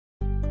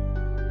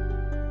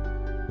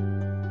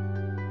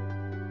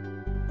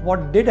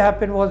What did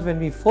happen was when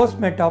we first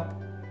met up,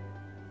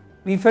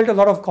 we felt a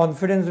lot of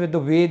confidence with the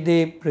way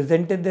they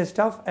presented their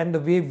stuff and the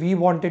way we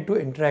wanted to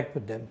interact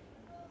with them.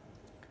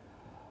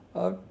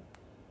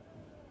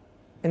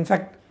 In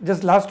fact,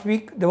 just last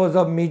week, there was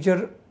a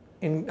major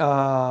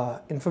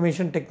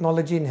information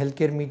technology in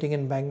healthcare meeting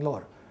in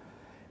Bangalore.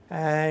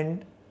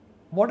 And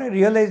what I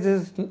realized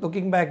is,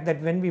 looking back,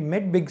 that when we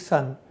met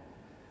BigSun,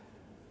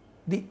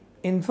 the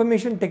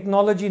information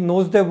technology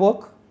knows their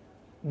work.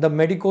 The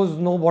medicos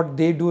know what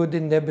they do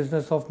in their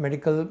business of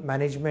medical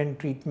management,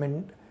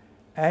 treatment,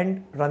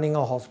 and running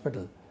a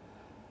hospital.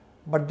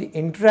 But the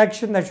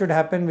interaction that should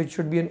happen, which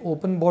should be an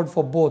open board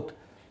for both,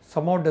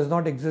 somehow does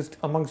not exist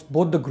amongst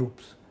both the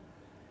groups.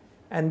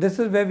 And this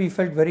is where we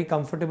felt very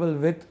comfortable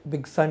with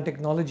BigSun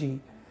technology,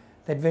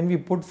 that when we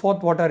put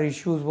forth what our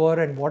issues were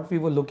and what we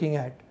were looking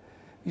at,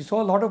 we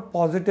saw a lot of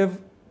positive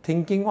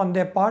thinking on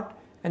their part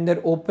and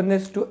their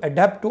openness to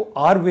adapt to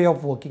our way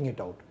of working it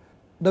out.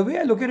 The way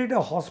I look at it,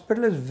 a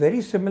hospital is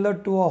very similar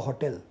to a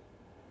hotel.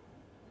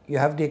 You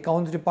have the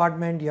accounts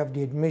department, you have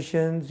the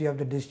admissions, you have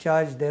the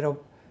discharge. There a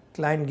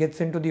client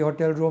gets into the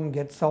hotel room,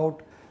 gets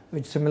out,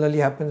 which similarly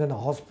happens in a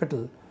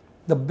hospital.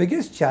 The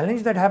biggest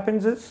challenge that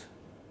happens is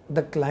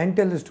the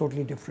clientele is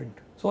totally different.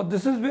 So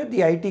this is where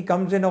the IT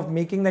comes in, of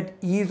making that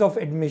ease of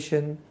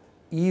admission,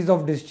 ease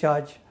of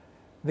discharge,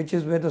 which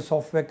is where the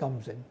software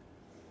comes in.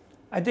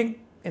 I think,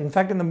 in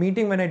fact, in the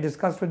meeting when I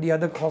discussed with the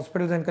other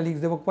hospitals and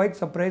colleagues, they were quite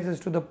surprised as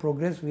to the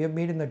progress we have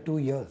made in the 2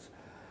 years.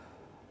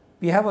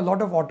 We have a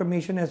lot of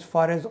automation as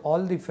far as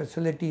all the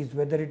facilities,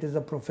 whether it is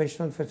the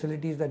professional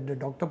facilities that the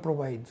doctor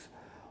provides,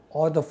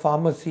 or the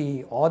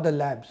pharmacy, or the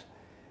labs.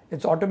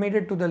 It's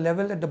automated to the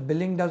level that the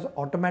billing does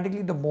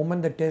automatically the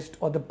moment the test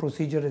or the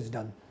procedure is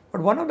done.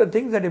 But one of the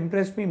things that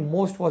impressed me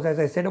most was, as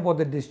I said about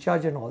the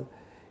discharge and all,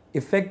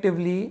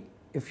 effectively,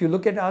 if you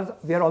look at us,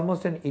 we are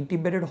almost an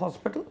 80-bedded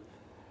hospital.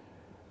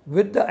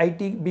 With the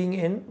IT being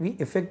in, we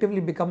effectively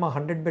become a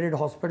 100-bedded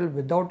hospital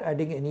without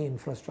adding any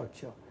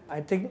infrastructure.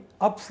 I think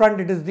upfront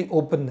it is the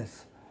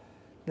openness,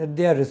 that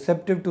they are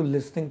receptive to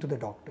listening to the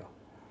doctor.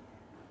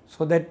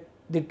 So that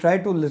they try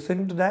to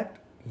listen to that,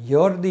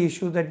 hear the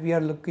issues that we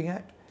are looking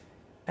at,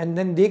 and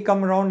then they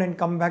come around and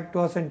come back to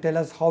us and tell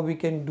us how we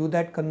can do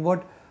that,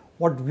 convert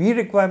what we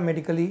require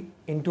medically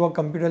into a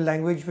computer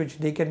language which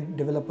they can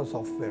develop a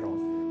software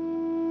on.